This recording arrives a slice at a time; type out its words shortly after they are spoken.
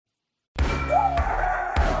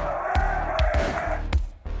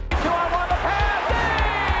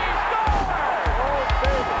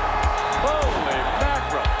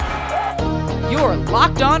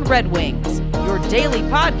Locked On Red Wings, your daily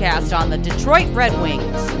podcast on the Detroit Red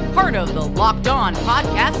Wings. Part of the Locked On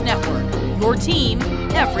Podcast Network, your team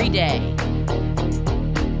every day.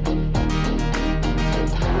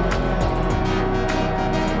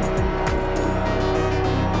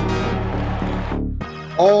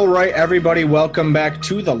 All right, everybody, welcome back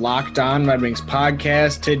to the Locked On Red Wings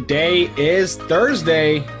podcast. Today is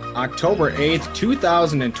Thursday, October 8th,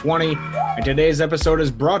 2020, and today's episode is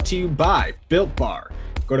brought to you by Built Bar.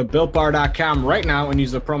 Go to BuiltBar.com right now and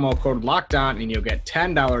use the promo code LOCKEDON, and you'll get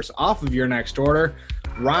 $10 off of your next order.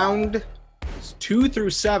 Round 2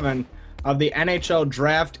 through 7 of the NHL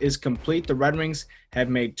draft is complete. The Red Wings have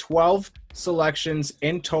made 12 selections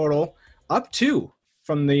in total, up 2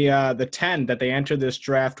 from the 10 that they entered this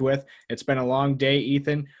draft with. It's been a long day,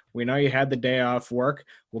 Ethan. We know you had the day off work.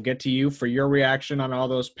 We'll get to you for your reaction on all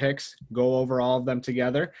those picks, go over all of them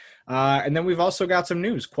together. And then we've also got some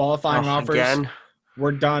news. Qualifying offers again.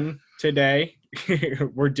 Were done today.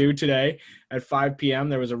 We're due today at 5 p.m.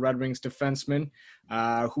 There was a Red Wings defenseman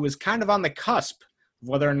who was kind of on the cusp of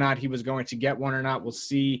whether or not he was going to get one or not. We'll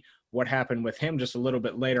see what happened with him just a little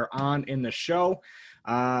bit later on in the show.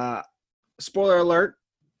 Spoiler alert,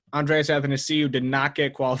 Andreas Athanasiou did not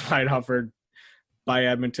get qualified offered by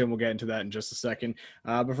Edmonton. We'll get into that in just a second.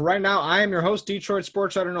 But for right now, I am your host, Detroit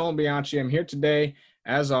Sports Writer Nolan Bianchi. I'm here today,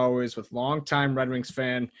 as always, with longtime Red Wings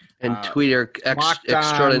fan and tweeter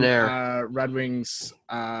extraordinaire. Red Wings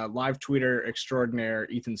live tweeter extraordinaire,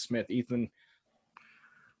 Ethan Smith. Ethan,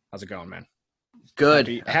 how's it going, man?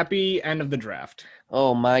 Good. Happy end of the draft.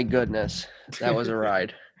 Oh, my goodness. That was a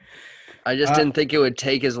ride. I just didn't think it would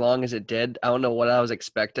take as long as it did. I don't know what I was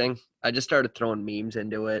expecting. I just started throwing memes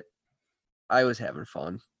into it. I was having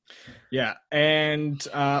fun. Yeah, and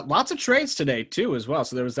lots of trades today, too, as well.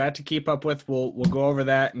 So there was that to keep up with. We'll go over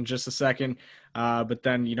that in just a second. But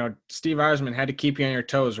then, Steve Yzerman had to keep you on your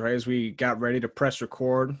toes, right, as we got ready to press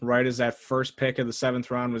record, right as that first pick of the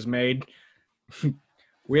 7th round was made.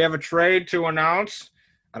 We have a trade to announce.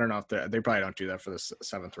 I don't know if they probably don't do that for the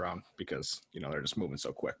 7th round because, they're just moving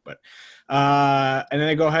so quick. But and then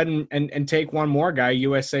they go ahead and take one more guy,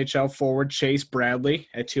 USHL forward Chase Bradley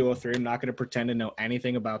at 203. I'm not going to pretend to know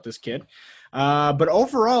anything about this kid. But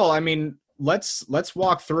overall, I mean, let's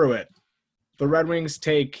walk through it. The Red Wings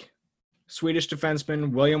take Swedish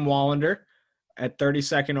defenseman William Wallander at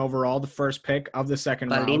 32nd overall, the first pick of the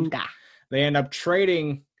second round. They end up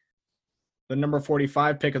trading the number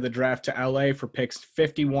 45 pick of the draft to LA for picks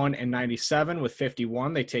 51 and 97. With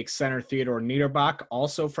 51, they take center Theodor Niederbach,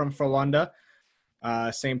 also from Frölunda,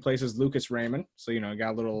 same place as Lucas Raymond. So,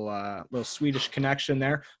 got a little Swedish connection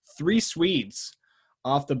there. 3 Swedes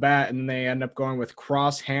off the bat, and then they end up going with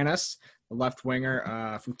Cross Hannes, the left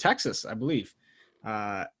winger from Texas, I believe,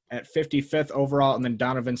 at 55th overall, and then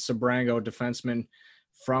Donovan Sabrango, defenseman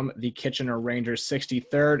from the Kitchener Rangers,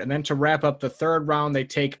 63rd. And then to wrap up the 3rd round, they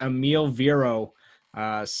take Emil Viro,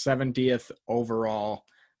 70th overall.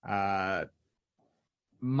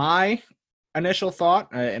 My initial thought,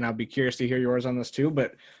 and I'll be curious to hear yours on this too,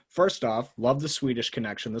 but first off, love the Swedish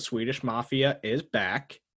connection. The Swedish Mafia is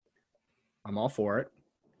back. I'm all for it.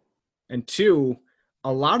 And 2,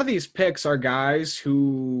 a lot of these picks are guys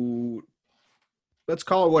who, let's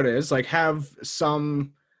call it what it is, like have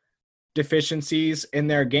some deficiencies in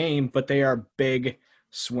their game, but they are big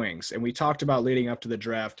swings. And we talked about leading up to the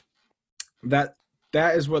draft that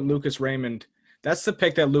is what Lucas Raymond, that's the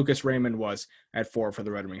pick that Lucas Raymond was at 4 for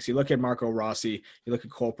the Red Wings. You look at Marco Rossi, you look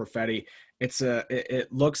at Cole Perfetti,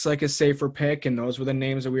 it looks like a safer pick, and those were the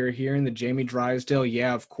names that we were hearing. The Jamie Drysdale,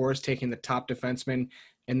 yeah, of course, taking the top defenseman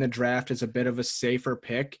in the draft is a bit of a safer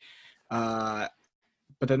pick. But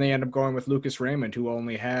then they end up going with Lucas Raymond, who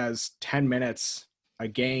only has 10 minutes a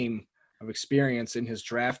game of experience in his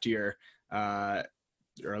draft year, or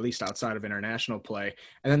at least outside of international play.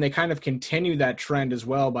 And then they kind of continue that trend as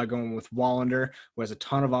well by going with Wallander, who has a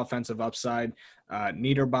ton of offensive upside,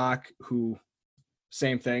 Niederbach, who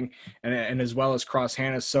same thing, and as well as Cross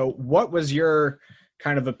Hannes. So what was your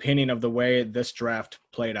kind of opinion of the way this draft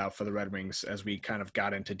played out for the Red Wings as we kind of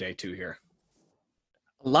got into day 2 here?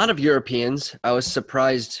 A lot of Europeans. I was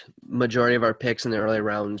surprised majority of our picks in the early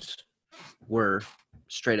rounds were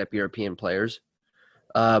straight up European players.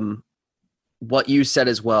 What you said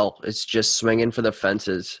as well, it's just swinging for the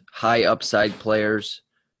fences. High upside players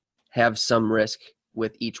have some risk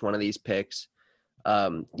with each one of these picks.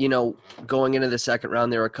 Going into the 2nd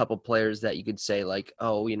round, there were a couple players that you could say like,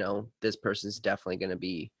 oh, this person's definitely going to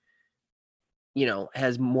be,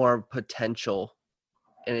 has more potential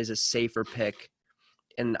and is a safer pick.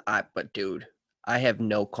 But dude, I have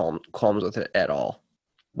no qualms with it at all.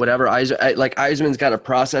 whatever Yzerman's got a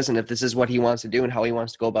process, and if this is what he wants to do and how he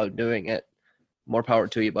wants to go about doing it, more power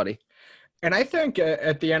to you, buddy. And I think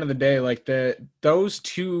at the end of the day, like those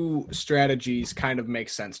two strategies kind of make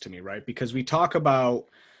sense to me, right? Because we talk about,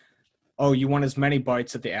 oh, you want as many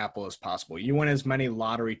bites at the apple as possible. You want as many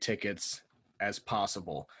lottery tickets as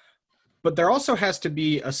possible. But there also has to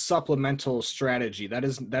be a supplemental strategy that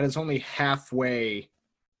is only halfway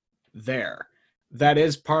there. That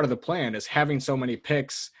is part of the plan, is having so many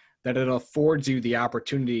picks that it affords you the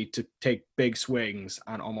opportunity to take big swings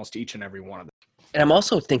on almost each and every one of them. And I'm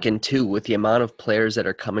also thinking, too, with the amount of players that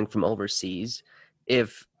are coming from overseas,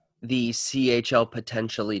 if the CHL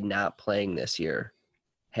potentially not playing this year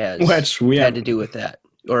has had to do with that.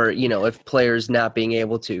 Or, if players not being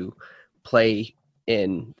able to play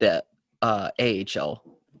in the AHL,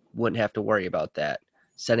 wouldn't have to worry about that.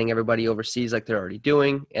 Sending everybody overseas like they're already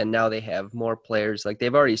doing, and now they have more players. Like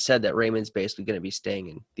they've already said that Raymond's basically going to be staying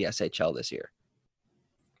in the SHL this year.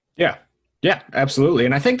 Yeah, absolutely.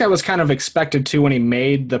 And I think that was kind of expected too when he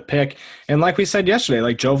made the pick. And like we said yesterday,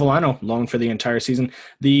 like Joe Veleno, loaned for the entire season.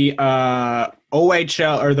 The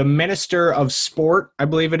OHL, or the Minister of Sport, I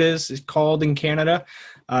believe it is called in Canada.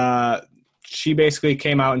 She basically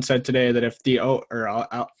came out and said today that if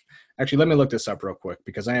actually, let me look this up real quick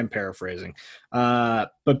because I am paraphrasing.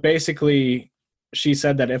 But basically, she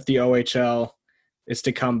said that if the OHL is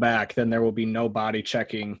to come back, then there will be no body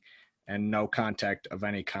checking and no contact of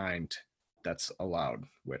any kind that's allowed,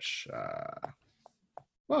 which,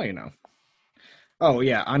 Oh,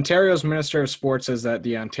 yeah. Ontario's Minister of Sport says that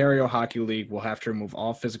the Ontario Hockey League will have to remove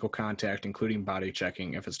all physical contact, including body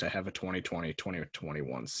checking, if it's to have a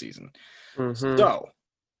 2020-2021 season. Mm-hmm.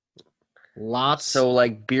 So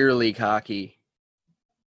like beer league hockey.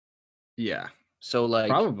 Yeah. So like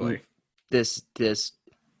probably this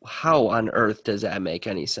how on earth does that make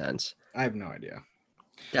any sense? I have no idea.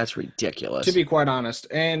 That's ridiculous. To be quite honest.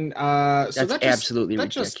 And so that's absolutely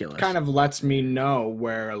ridiculous. Just kind of lets me know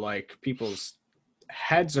where like people's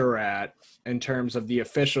heads are at in terms of the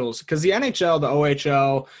officials, because the NHL, the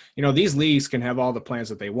OHL, these leagues can have all the plans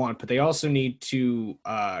that they want, but they also need to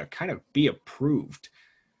kind of be approved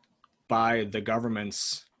by the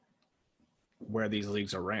governments where these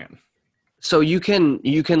leagues are ran. So you can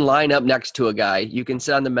line up next to a guy, you can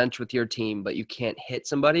sit on the bench with your team, but you can't hit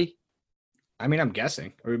somebody. I mean, I'm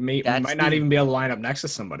guessing, or you might not even be able to line up next to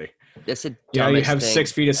somebody. That's a you have thing.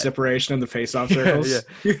 6 feet of separation in the face-off circles.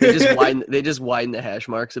 Yeah. They just widen the hash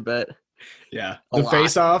marks a bit. Yeah, the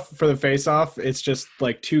face-off, it's just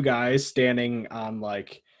like two guys standing on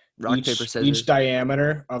like rock paper scissors, each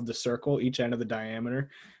diameter of the circle, each end of the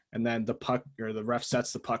diameter, and then the puck or the ref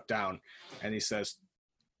sets the puck down, and he says,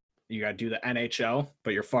 "You got to do the NHL,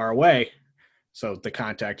 but you're far away, so the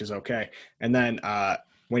contact is okay." And then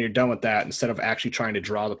when you're done with that, instead of actually trying to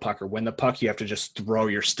draw the puck or win the puck, you have to just throw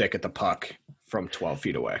your stick at the puck from 12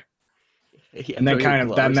 feet away. Yeah, and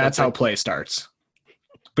then that's how play starts.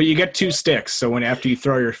 But you get 2 sticks, so after you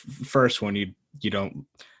throw your first one, you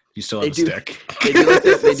still have a stick. They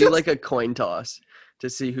do like a coin toss to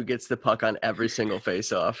see who gets the puck on every single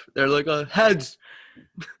face-off. They're like, heads.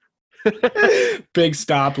 Big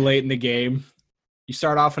stop late in the game. You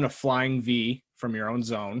start off in a flying V from your own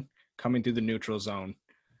zone, coming through the neutral zone.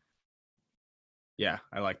 Yeah,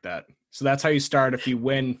 I like that. So that's how you start if you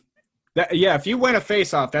win. If you win a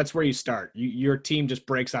face-off, that's where you start. Your team just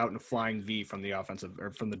breaks out in a flying V from the offensive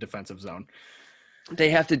or from the defensive zone. They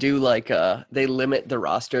have to do like they limit the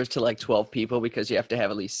rosters to like 12 people because you have to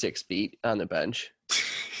have at least 6 feet on the bench.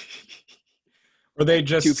 Or they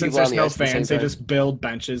just, since there's no fans, they just build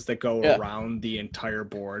benches that go around the entire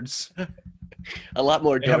boards. A lot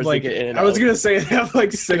more doors to get in and out. I was going to say they have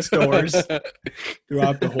like 6 doors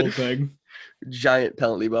throughout the whole thing. Giant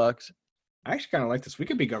penalty box. I actually kind of like this. We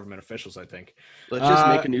could be government officials, I think. Let's just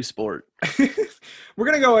make a new sport. We're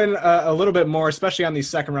going to go in a little bit more, especially on these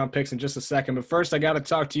second-round picks in just a second. But first, I got to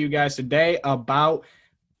talk to you guys today about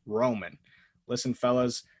Roman. Listen,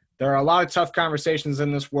 fellas, there are a lot of tough conversations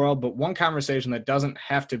in this world, but one conversation that doesn't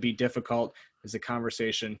have to be difficult is a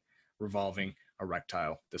conversation revolving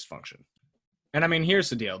erectile dysfunction. And, I mean, here's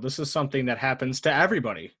the deal. This is something that happens to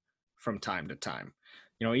everybody from time to time.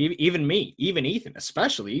 Even me, even Ethan,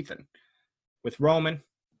 especially Ethan. With Roman,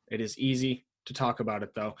 it is easy to talk about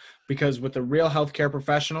it, though, because with a real healthcare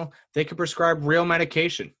professional, they can prescribe real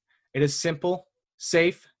medication. It is simple,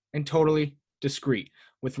 safe, and totally discreet.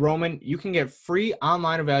 With Roman, you can get free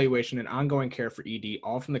online evaluation and ongoing care for ED,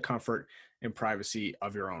 all from the comfort and privacy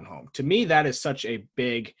of your own home. To me, that is such a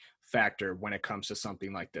big factor when it comes to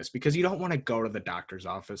something like this, because you don't want to go to the doctor's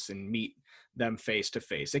office and meet them face to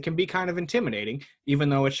face. It can be kind of intimidating, even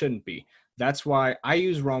though it shouldn't be. That's why I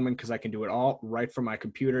use Roman, because I can do it all right from my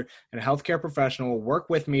computer, and a healthcare professional will work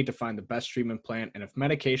with me to find the best treatment plan. And if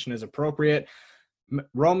medication is appropriate,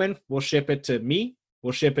 Roman will ship it to me,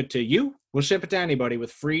 we'll ship it to you, we'll ship it to anybody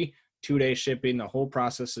with free 2-day shipping. The whole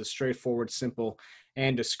process is straightforward, simple,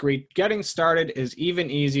 and discreet. Getting started is even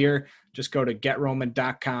easier. Just go to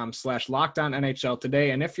GetRoman.com/LockedOnNHL today.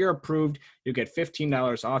 And if you're approved, you'll get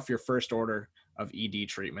 $15 off your first order of ED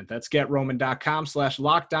treatment. That's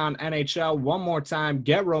GetRoman.com/LockedOnNHL. One more time,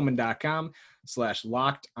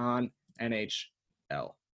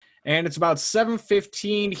 GetRoman.com/LockedOnNHL. And it's about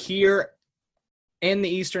 7:15 here in the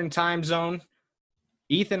Eastern time zone.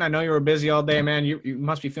 Ethan, I know you were busy all day, man. You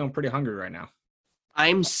must be feeling pretty hungry right now.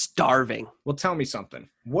 I'm starving. Well, tell me something.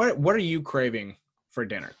 What are you craving for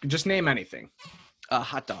dinner? Just name anything. A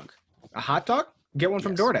hot dog. A hot dog? Get one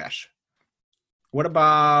from DoorDash. What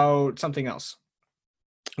about something else?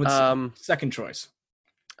 What's second choice?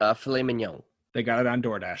 Filet mignon. They got it on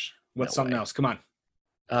DoorDash. What's something else? Come on.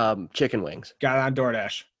 Chicken wings. Got it on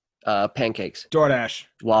DoorDash. Pancakes. DoorDash.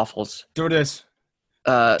 Waffles. Do this.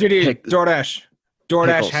 DoorDash.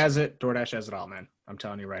 DoorDash pickles. has it. DoorDash has it all, man. I'm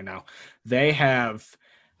telling you right now. They have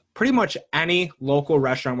pretty much any local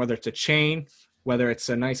restaurant, whether it's a chain, whether it's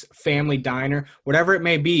a nice family diner, whatever it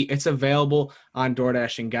may be, it's available on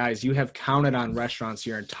DoorDash. And guys, you have counted on restaurants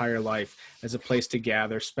your entire life as a place to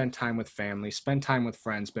gather, spend time with family, spend time with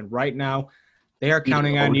friends. But right now, they are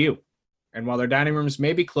counting on you. And while their dining rooms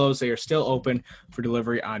may be closed, they are still open for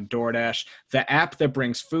delivery on DoorDash, the app that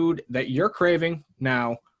brings food that you're craving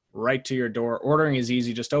now right to your door. Ordering is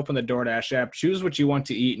easy. Just open the DoorDash app, choose what you want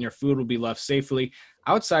to eat, and your food will be left safely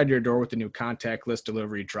outside your door with the new contactless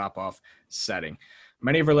delivery drop-off setting.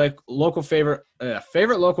 Many of our local favorite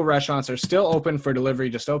local restaurants are still open for delivery.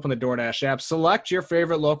 Just open the DoorDash app, select your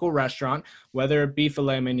favorite local restaurant, whether it be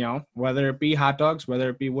filet mignon, whether it be hot dogs, whether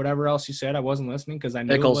it be whatever else you said. I wasn't listening because I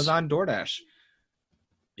knew it was on DoorDash.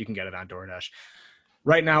 You can get it on DoorDash.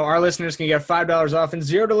 Right now, our listeners can get $5 off and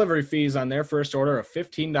zero delivery fees on their first order of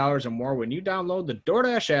 $15 or more when you download the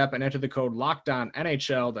DoorDash app and enter the code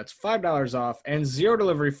LOCKEDONNHL. That's $5 off and zero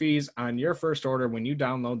delivery fees on your first order when you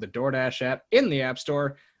download the DoorDash app in the App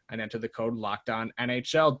Store and enter the code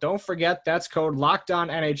LOCKEDONNHL. Don't forget, that's code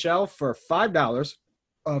LOCKEDONNHL for $5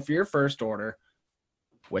 off your first order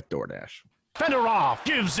with DoorDash. Fedorov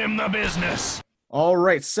gives him the business. All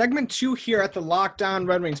right, segment 2 here at the Locked On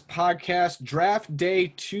Red Wings podcast. Draft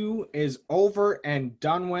day 2 is over and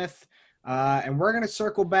done with, and we're going to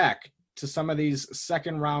circle back to some of these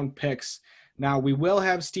second-round picks. Now, we will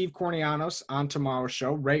have Steve Kornianos on tomorrow's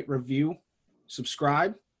show. Rate, review,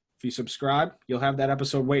 subscribe. If you subscribe, you'll have that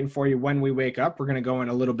episode waiting for you when we wake up. We're going to go in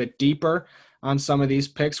a little bit deeper on some of these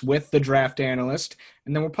picks with the draft analyst,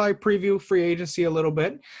 and then we'll probably preview free agency a little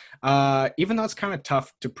bit. Even though it's kind of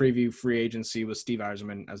tough to preview free agency with Steve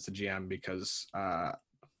Yzerman as the GM because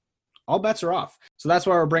all bets are off. So that's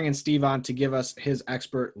why we're bringing Steve on to give us his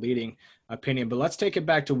expert leading opinion. But let's take it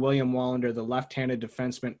back to William Wallinder, the left-handed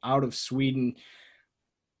defenseman out of Sweden.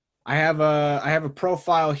 I have a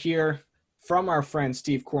profile here from our friend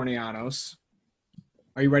Steve Kornianos.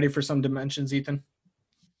 Are you ready for some dimensions, Ethan?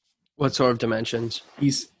 What sort of dimensions?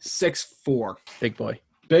 He's 6'4". Big boy.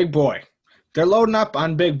 Big boy. They're loading up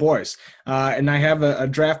on big boys. And I have a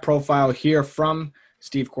draft profile here from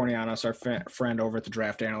Steve Kornianos, our friend over at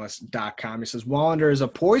thedraftanalyst.com. He says, Wallander is a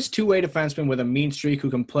poised two-way defenseman with a mean streak who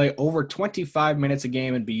can play over 25 minutes a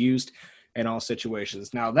game and be used in all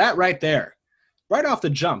situations. Now, that right there, right off the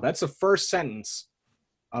jump, that's the first sentence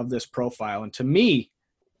of this profile. And to me,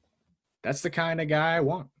 that's the kind of guy I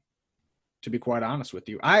want, to be quite honest with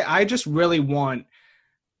you. I just really want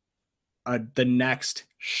the next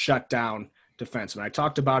shutdown defenseman. I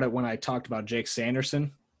talked about it when I talked about Jake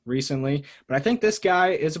Sanderson recently, but I think this guy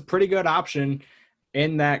is a pretty good option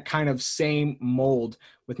in that kind of same mold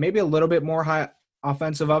with maybe a little bit more high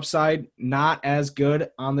offensive upside, not as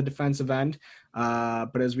good on the defensive end.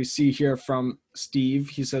 But as we see here from Steve,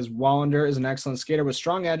 he says Wallander is an excellent skater with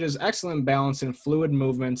strong edges, excellent balance, and fluid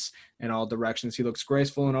movements in all directions. He looks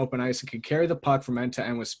graceful in open ice and can carry the puck from end to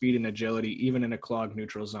end with speed and agility, even in a clogged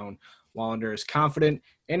neutral zone. Wallander is confident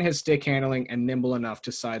in his stick handling and nimble enough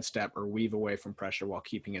to sidestep or weave away from pressure while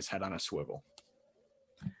keeping his head on a swivel.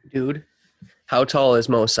 Dude, how tall is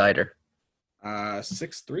Mo Sider?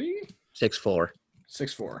 6'3"? 6'4".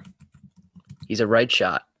 6'4". He's a right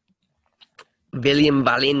shot. William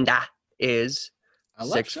Wallinder is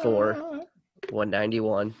 6'4",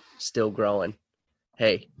 191, still growing.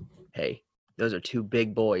 Hey, those are two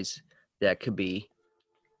big boys that could be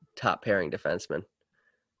top pairing defensemen.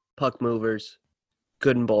 Puck movers,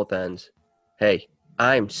 good in both ends. Hey,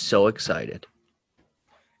 I'm so excited.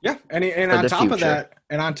 Yeah, and for on the top future.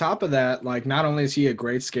 of that, like not only is he a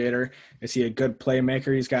great skater, is he a good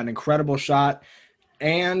playmaker? He's got an incredible shot,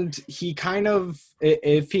 and he kind of,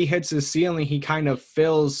 if he hits his ceiling, he kind of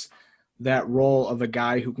fills that role of a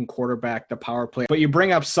guy who can quarterback the power play. But you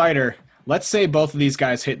bring up Seider. Let's say both of these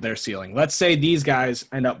guys hit their ceiling. Let's say these guys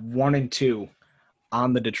end up 1-2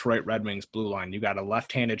 on the Detroit Red Wings blue line. You got a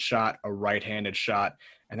left-handed shot, a right-handed shot,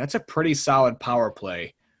 and that's a pretty solid power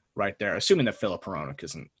play right there, assuming that Filip Hronek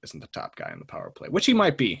isn't the top guy in the power play, which he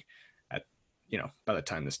might be at, by the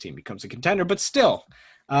time this team becomes a contender. But still,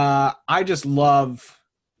 I just love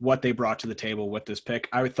what they brought to the table with this pick.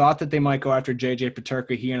 I thought that they might go after J.J.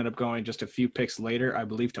 Peterka. He ended up going just a few picks later, I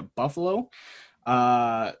believe, to Buffalo.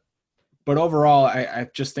 But overall, I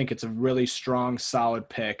just think it's a really strong, solid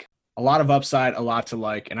pick. A lot of upside, a lot to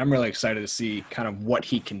like, and I'm really excited to see kind of what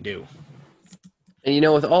he can do.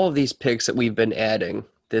 And with all of these picks that we've been adding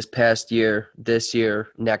this past year, this year,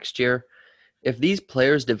 next year, if these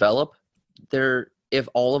players develop, if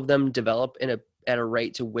all of them develop at a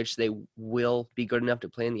rate to which they will be good enough to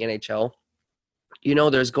play in the NHL,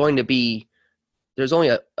 there's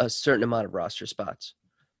only a certain amount of roster spots.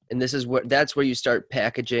 And that's where you start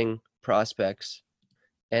packaging prospects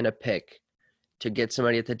and a pick to get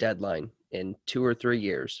somebody at the deadline in 2 or 3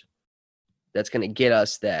 years. That's going to get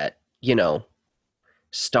us that,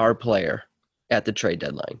 star player at the trade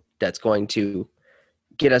deadline. That's going to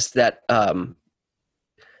get us that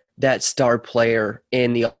star player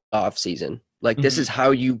in the off season. Like this is how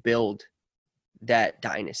you build that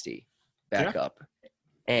dynasty back up.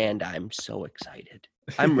 And I'm so excited.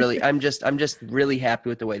 I'm just really happy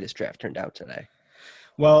with the way this draft turned out today.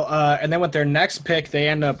 Well, and then with their next pick, they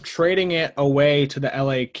end up trading it away to the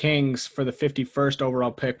LA Kings for the 51st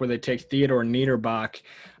overall pick, where they take Theodor Niederbach.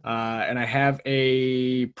 And I have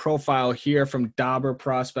a profile here from Dauber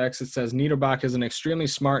Prospects. It says Niederbach is an extremely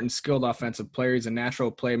smart and skilled offensive player. He's a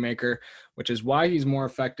natural playmaker, which is why he's more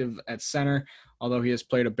effective at center, although he has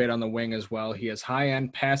played a bit on the wing as well. He has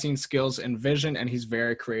high-end passing skills and vision, and he's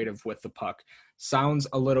very creative with the puck. Sounds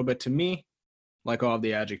a little bit to me like all of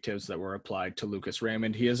the adjectives that were applied to Lucas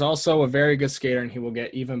Raymond. He is also a very good skater, and he will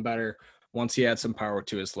get even better once he adds some power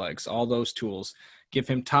to his legs. All those tools give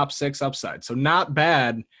him top 6 upside. So not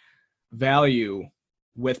bad value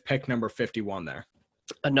with pick number 51 there.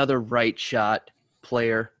 Another right shot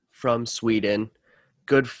player from Sweden.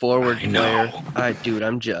 Good forward player. Dude,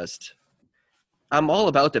 I'm all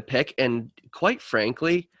about the pick, and quite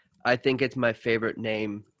frankly, I think it's my favorite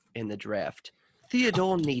name in the draft.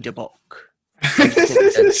 Theodor Niederbach. I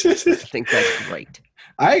think that's great.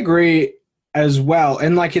 I agree as well.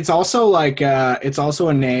 And it's also it's also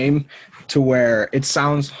a name to where it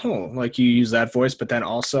sounds like you use that voice, but then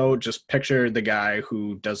also just picture the guy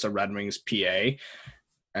who does the Red Wings PA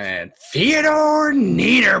and Theodor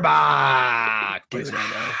Niederbach.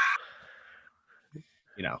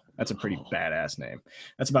 That's a pretty badass name.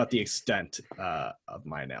 That's about the extent of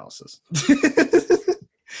my analysis.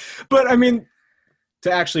 But I mean,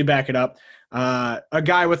 to actually back it up, a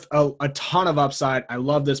guy with a ton of upside. I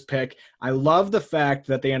love this pick. I love the fact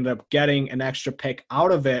that they ended up getting an extra pick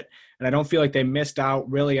out of it, and I don't feel like they missed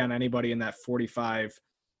out really on anybody in that 45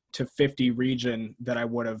 to 50 region that I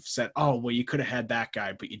would have said, oh, well, you could have had that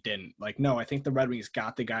guy, but you didn't. No, I think the Red Wings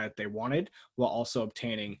got the guy that they wanted while also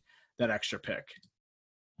obtaining that extra pick.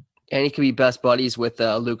 And he could be best buddies with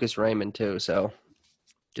Lucas Raymond too, so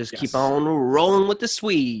just keep on rolling with the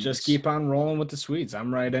Swedes. Just keep on rolling with the Swedes.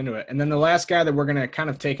 I'm right into it. And then the last guy that we're going to kind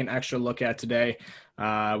of take an extra look at today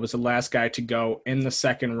was the last guy to go in the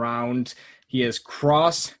second round. He is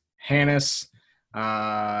Cross Hannes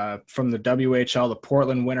from the WHL, the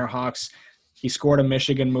Portland Winterhawks. He scored a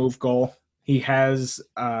Michigan move goal. He has,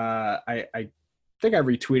 I think I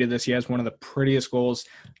retweeted this. He has one of the prettiest goals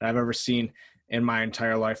that I've ever seen in my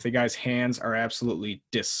entire life. The guy's hands are absolutely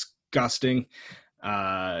disgusting.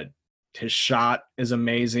 His shot is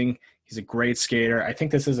amazing. He's a great skater. I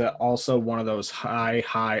think this is also one of those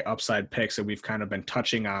high upside picks that we've kind of been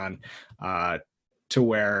touching on to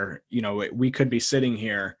where, we could be sitting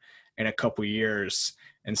here in a couple years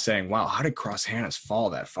and saying, wow, how did Cross Hannes fall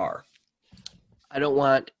that far? I don't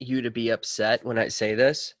want you to be upset when I say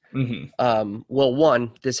this. Mm-hmm. Well,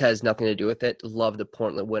 one, this has nothing to do with it. Love the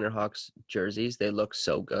Portland Winterhawks jerseys. They look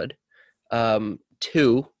so good.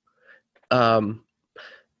 Two,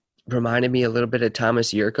 reminded me a little bit of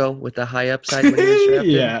Thomas Yurko with the high upside when he was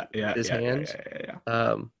drafted. His hands.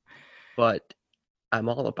 Yeah. But I'm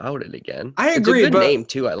all about it again. I agree. It's a good name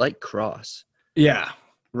too. I like Cross. Yeah.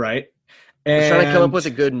 Right. I was trying to come up with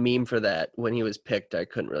a good meme for that. When he was picked, I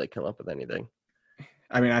couldn't really come up with anything.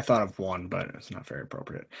 I mean, I thought of one, but it's not very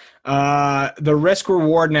appropriate. The risk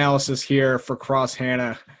reward analysis here for Cross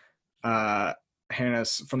Hannah.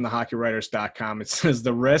 Hannah's from the hockeywriters.com. It says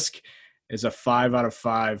the risk is a 5 out of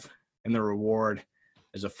 5 and the reward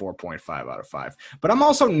is a 4.5 out of 5. But I'm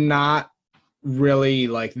also not really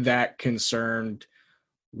like that concerned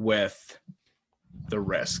with the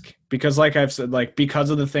risk because like I've said, like because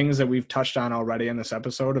of the things that we've touched on already in this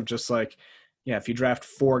episode of just like, yeah, if you draft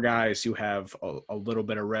 4 guys who have a little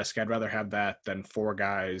bit of risk, I'd rather have that than 4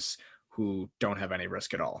 guys who don't have any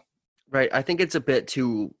risk at all. Right. I think it's a bit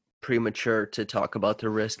too premature to talk about the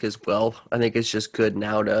risk as well. I think it's just good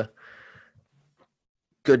now to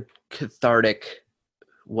good cathartic.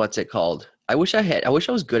 What's it called? I wish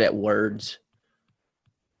I was good at words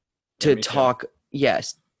to talk.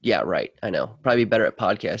 Yes. Yeah, right. I know. Probably better at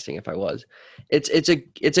podcasting if I was. It's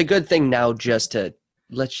a good thing now just to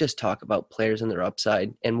let's just talk about players and their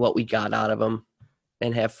upside and what we got out of them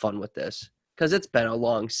and have fun with this because it's been a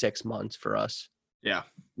long 6 months for us. Yeah.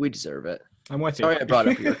 We deserve it. I'm with you. Sorry I brought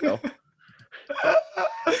up Yurko.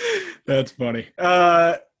 That's funny.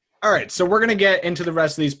 All right, so we're going to get into the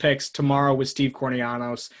rest of these picks tomorrow with Steve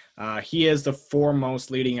Kornianos. He is the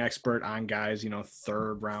foremost leading expert on guys,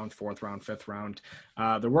 3rd round, 4th round, 5th round.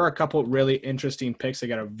 There were a couple really interesting picks. They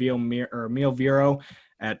got a Emil Viro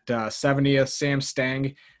at 70th, Sam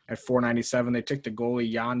Stang at 497. They took the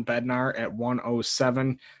goalie Jan Bednar at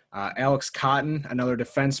 107. Alex Cotton, another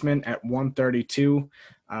defenseman, at 132.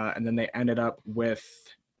 And then they ended up with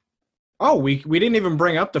we didn't even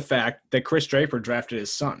bring up the fact that Chris Draper drafted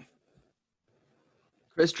his son.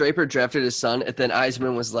 Chris Draper drafted his son, and then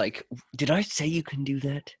Eisman was like, "Did I say you can do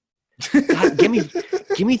that? God, give me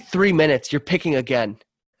 3 minutes. You're picking again."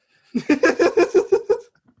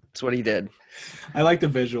 That's what he did. I like the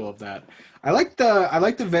visual of that. I like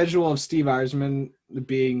the visual of Steve Eisman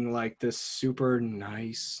being like this super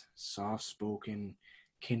nice, soft-spoken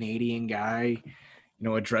Canadian guy,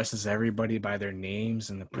 addresses everybody by their names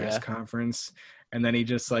in the press conference. And then he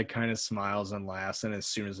just like kind of smiles and laughs. And as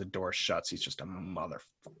soon as the door shuts, he's just a motherfucker.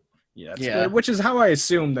 Yeah. Which is how I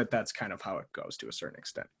assume that's kind of how it goes to a certain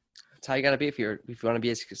extent. That's how you got to be if you want to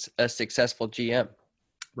be a successful GM.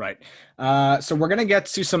 Right. So we're going to get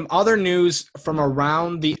to some other news from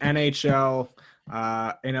around the NHL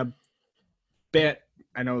in a bit.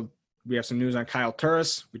 I know we have some news on Kyle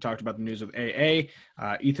Turris. We talked about the news with AA.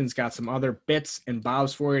 Ethan's got some other bits and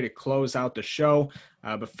bobs for you to close out the show.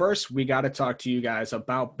 But first, we got to talk to you guys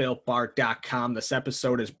about BuiltBar.com. This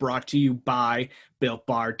episode is brought to you by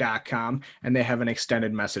BuiltBar.com, and they have an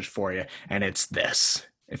extended message for you, and it's this.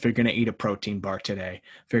 If you're going to eat a protein bar today,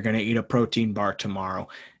 if you're going to eat a protein bar tomorrow,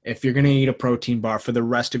 if you're going to eat a protein bar for the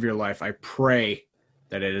rest of your life, I pray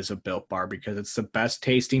that it is a Built Bar because it's the best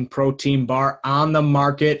tasting protein bar on the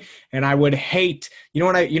market. And I would hate,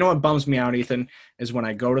 what bums me out, Ethan, is when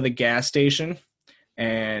I go to the gas station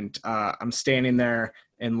and I'm standing there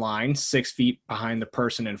in line 6 feet behind the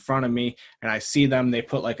person in front of me, and I see them, they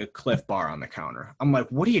put like a Cliff Bar on the counter. I'm like,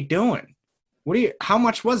 what are you doing? How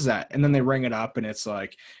much was that? And then they ring it up and it's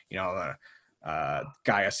like, the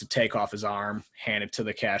guy has to take off his arm, hand it to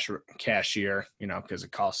the cashier, because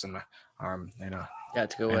it costs him the arm, Yeah,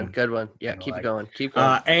 it's a good one. Good one. Yeah, keep it going. Keep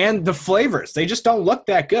going. And the flavors, they just don't look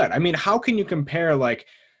that good. I mean, how can you compare like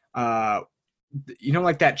that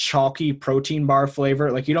chalky protein bar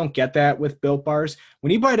flavor? Like you don't get that with Built Bars.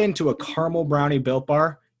 When you bite into a caramel brownie Built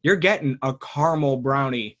Bar, you're getting a caramel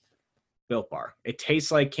brownie Built Bar. It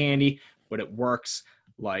tastes like candy, but it works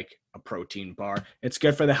like a protein bar. It's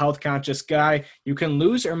good for the health conscious guy. You can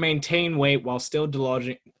lose or maintain weight while still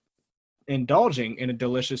indulging in a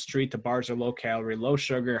delicious treat. The bars are low calorie, low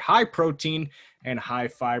sugar, high protein, and high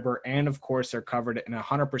fiber. And of course, they're covered in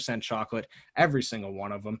 100% chocolate, every single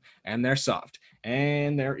one of them. And they're soft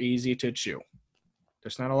and they're easy to chew.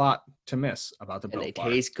 There's not a lot to miss about the Built Bar.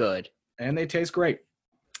 And they taste good. And they taste great.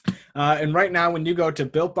 And right now, when you go to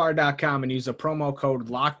BuiltBar.com and use the promo code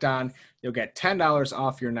LOCKEDON, you'll get $10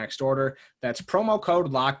 off your next order. That's promo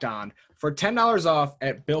code LOCKEDON for $10 off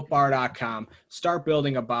at BuiltBar.com. Start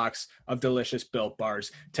building a box of delicious Built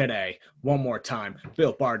Bars today. One more time,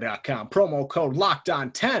 BuiltBar.com. Promo code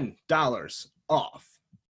LOCKEDON, $10 off.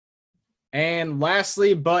 And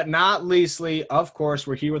lastly, but not leastly, of course,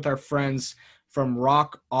 we're here with our friends from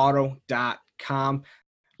RockAuto.com.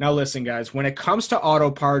 Now listen, guys, when it comes to auto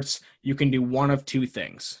parts, you can do one of two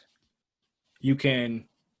things. You can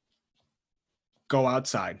go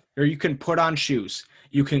outside, or you can put on shoes.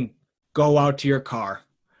 You can go out to your car.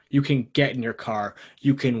 You can get in your car.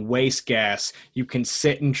 You can waste gas. You can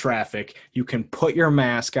sit in traffic. You can put your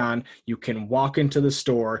mask on. You can walk into the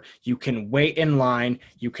store. You can wait in line.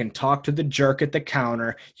 You can talk to the jerk at the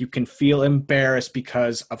counter. You can feel embarrassed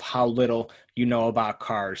because of how little you know about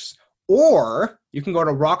cars. Or you can go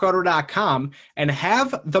to rockauto.com and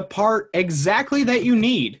have the part exactly that you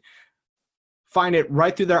need. Find it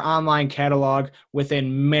right through their online catalog.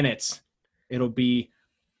 Within minutes, it'll be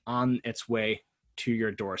on its way to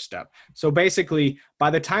your doorstep. So basically, by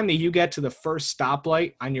the time that you get to the first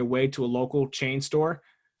stoplight on your way to a local chain store,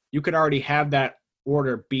 you could already have that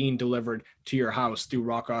order being delivered to your house through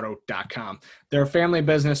rockauto.com. They're a family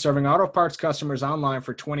business serving auto parts customers online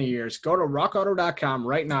for 20 years. Go to rockauto.com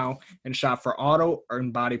right now and shop for auto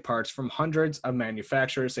and body parts from hundreds of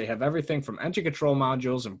manufacturers. They have everything from engine control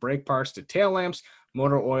modules and brake parts to tail lamps,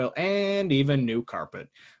 motor oil, and even new carpet.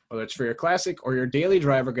 Whether it's for your classic or your daily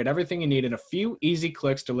driver, get everything you need in a few easy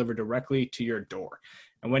clicks delivered directly to your door.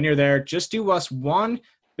 And when you're there, just do us one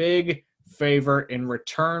big favor in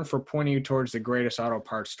return for pointing you towards the greatest auto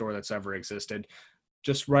parts store that's ever existed.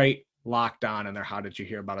 Just write Locked On in their How Did You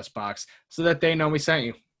Hear About Us box so that they know we sent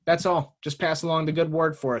you. That's all. Just pass along the good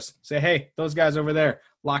word for us. Say, hey, those guys over there,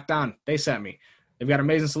 Locked On, they sent me. They've got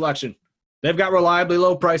amazing selection. They've got reliably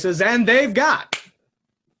low prices, and they've got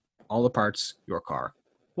all the parts your car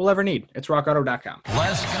will ever need. It's rockauto.com.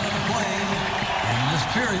 Last gun of the play in this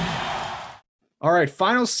period. All right,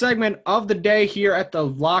 final segment of the day here at the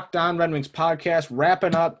Locked On Red Wings podcast,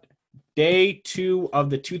 wrapping up day 2 of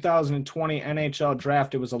the 2020 NHL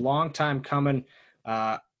draft. It was a long time coming.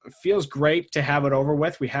 It feels great to have it over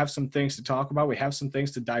with. We have some things to talk about. We have some things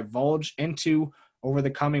to divulge into over the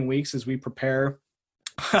coming weeks as we prepare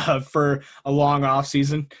for a long off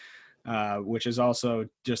season. Which is also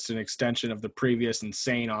just an extension of the previous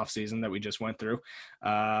insane offseason that we just went through.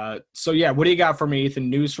 So, yeah, what do you got for me, Ethan?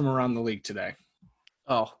 News from around the league today.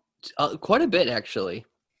 Oh, quite a bit, actually.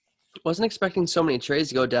 Wasn't expecting so many trades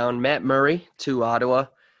to go down. Matt Murray to Ottawa.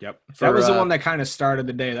 Yep. That was the one that kind of started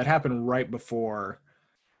the day. That happened right before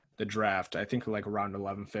the draft, I think like around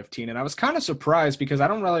 11:15. And I was kind of surprised because I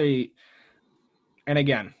don't really – and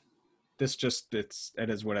again – it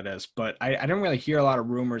is what it is. But I didn't really hear a lot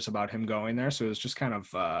of rumors about him going there, so it was just kind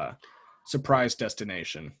of a surprise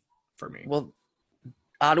destination for me. Well,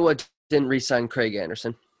 Ottawa didn't re-sign Craig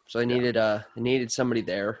Anderson, so they needed somebody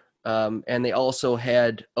there. And they also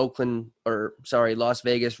had Las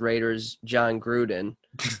Vegas Raiders John Gruden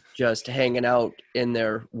just hanging out in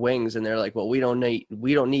their wings, and they're like, "Well, we don't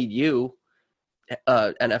need you,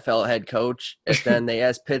 NFL head coach." And then they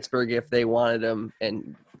asked Pittsburgh if they wanted him,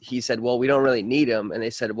 and he said, well, we don't really need him. And they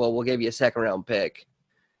said, well, we'll give you a second-round pick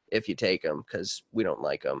if you take him because we don't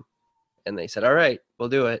like him. And they said, all right, we'll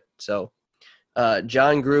do it. So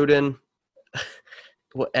John Gruden,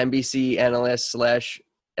 NBC analyst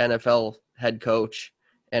 / NFL head coach,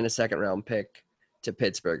 and a second-round pick to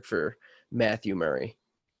Pittsburgh for Matthew Murray.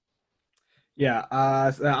 Yeah,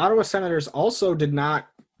 the Ottawa Senators also did not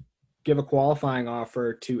give a qualifying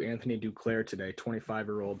offer to Anthony Duclair today,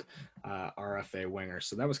 25-year-old RFA winger.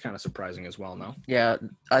 So that was kind of surprising as well, no? Yeah,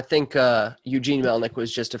 I think Eugene Melnyk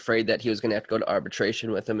was just afraid that he was going to have to go to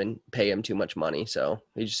arbitration with him and pay him too much money. So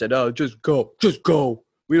he just said, oh, just go.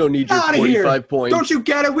 We don't need your 45 points. Don't you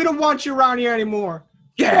get it? We don't want you around here anymore.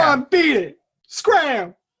 Yeah. Come on, beat it.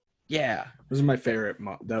 Scram. Yeah. This is my favorite.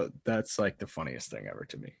 That's like the funniest thing ever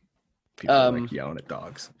to me. People like yelling at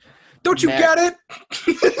dogs. Don't you get it?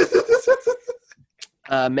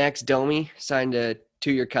 Max Domi signed a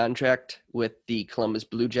 2-year contract with the Columbus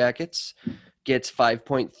Blue Jackets. Gets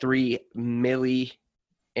 $5.3 million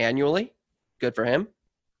annually. Good for him.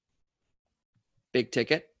 Big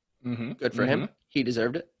ticket. Mm-hmm. Good for him. He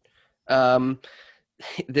deserved it.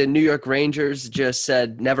 The New York Rangers just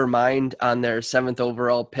said never mind on their 7th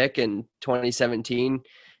overall pick in 2017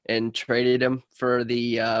 and traded him for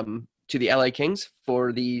the to the LA Kings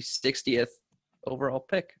for the 60th overall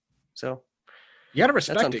pick. So you gotta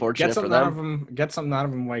respect that's unfortunate it. Get something out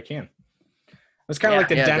of him while you can. It's kind of like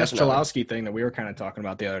the Dennis Cholowski thing that we were kind of talking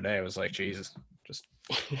about the other day. It was like, Jesus, just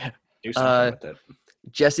do something with it.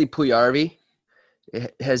 Jesse Puljujarvi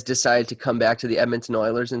has decided to come back to the Edmonton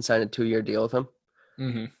Oilers and sign a 2-year deal with him.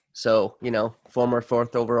 Mm-hmm. So, former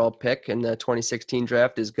 4th overall pick in the 2016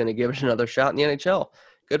 draft is going to give it another shot in the NHL.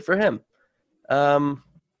 Good for him.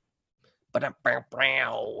 But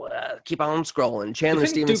keep on scrolling. Chandler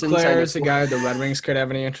Stevenson. Duclair is the guy the Red Wings could have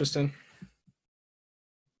any interest in?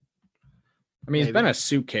 I mean, he's been a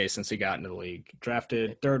suitcase since he got into the league.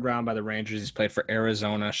 Drafted 3rd round by the Rangers. He's played for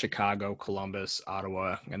Arizona, Chicago, Columbus,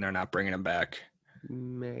 Ottawa, and they're not bringing him back.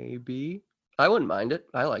 Maybe. I wouldn't mind it.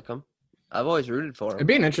 I like him. I've always rooted for It'd him.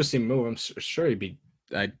 be an interesting move. I'm sure he'd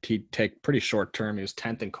take pretty short term. He was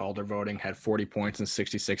 10th in Calder voting, had 40 points in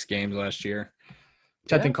 66 games last year.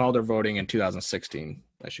 10th in Calder voting in 2016,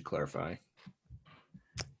 I should clarify.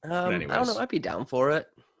 I don't know. I'd be down for it.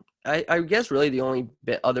 I guess really the only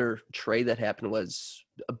other trade that happened was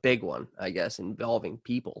a big one, I guess, involving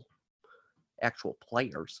people, actual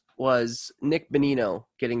players, was Nick Bonino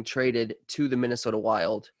getting traded to the Minnesota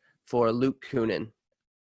Wild for Luke Kunin.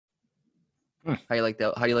 How you like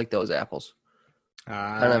that? How do you like those apples?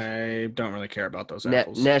 I don't really care about those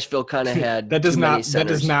apples. Nashville kind of had that does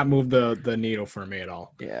centers. not move the needle for me at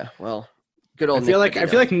all. Yeah, well, good old. I feel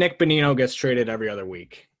like Nick Bonino gets traded every other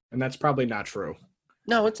week, and that's probably not true.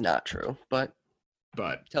 No, it's not true. But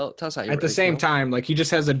tell us how you. At the same time, like he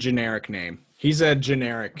just has a generic name. He's a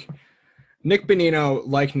generic. Nick Bonino,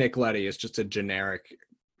 like Nick Leddy, is just a generic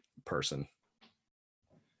person.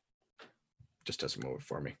 Just doesn't move it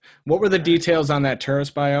for me. What were the details on that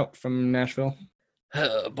Turris buyout from Nashville?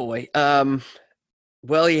 Oh boy.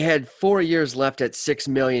 Well, he had 4 years left at $6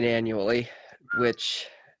 million annually, which,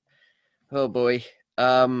 oh boy.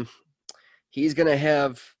 He's gonna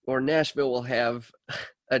have, or Nashville will have,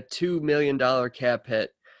 a $2 million cap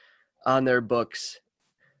hit on their books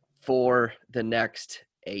for the next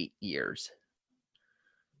 8 years.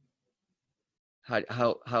 How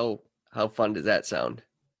fun does that sound?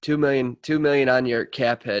 $2 million on your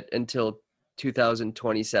cap hit until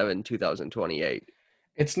 2027, 2028.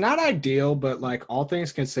 It's not ideal, but like all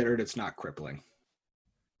things considered, it's not crippling.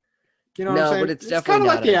 You know what I'm saying? But it's definitely kind of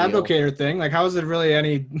like the ideal. Advocator thing. Like, how is it really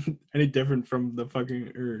any different from the from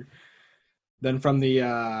the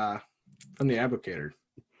Advocator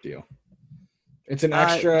deal? It's an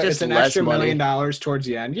extra. It's an extra $1 million towards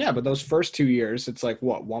the end. Yeah, but those first 2 years, it's like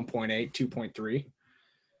what 1.8, 2.3.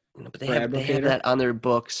 But they have that on their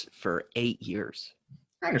books for 8 years.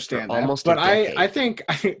 I understand that, almost but I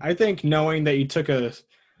think knowing that you took a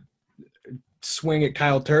swing at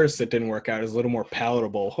Kyle Turris that didn't work out is a little more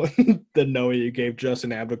palatable than knowing you gave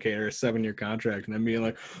Justin Advocator a 7-year contract and then being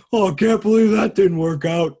like, "Oh, I can't believe that didn't work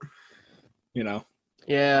out." You know?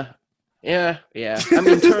 Yeah. I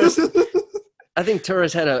mean, Turris. I think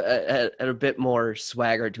Turris had a bit more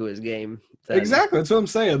swagger to his game. Exactly, that's what I'm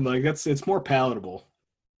saying. Like it's more palatable,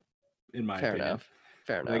 in my opinion.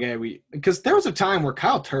 Fair enough. Like, because there was a time where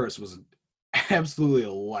Kyle Turris was absolutely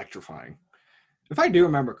electrifying. If I do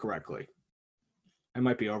remember correctly, I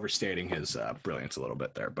might be overstating his brilliance a little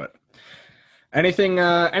bit there. But anything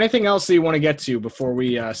else that you want to get to before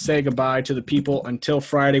we say goodbye to the people until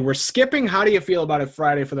Friday? We're skipping How Do You Feel About It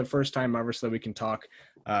Friday for the first time ever so that we can talk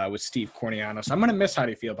with Steve Cornianos. I'm going to miss How Do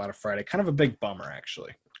You Feel About It Friday. Kind of a big bummer,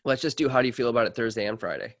 actually. Let's just do How Do You Feel About It Thursday and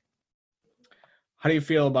Friday. How do you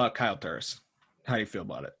feel about Kyle Turris? How do you feel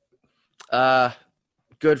about it?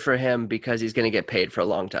 Good for him because he's going to get paid for a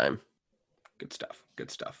long time. Good stuff.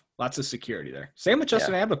 Lots of security there. Same with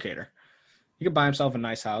Justin Advocator. He could buy himself a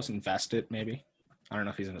nice house, invest it maybe. I don't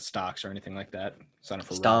know if he's into stocks or anything like that. Sign up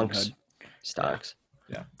for Robinhood. Stocks.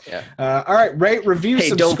 Yeah. All right. Rate, review, hey,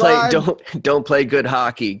 subscribe. Don't play good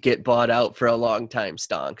hockey. Get bought out for a long time.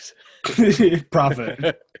 Stonks.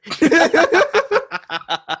 Profit.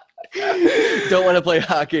 Don't want to play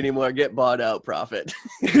hockey anymore. Get bought out. Profit.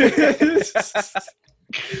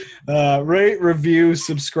 Rate, review,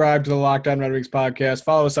 subscribe to the Locked On Red Wings podcast.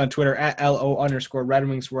 Follow us on Twitter at @LO_Red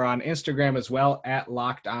Wings. We're on Instagram as well at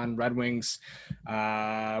Locked On Red Wings.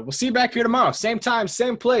 We'll see you back here tomorrow. Same time,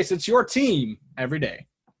 same place. It's your team every day.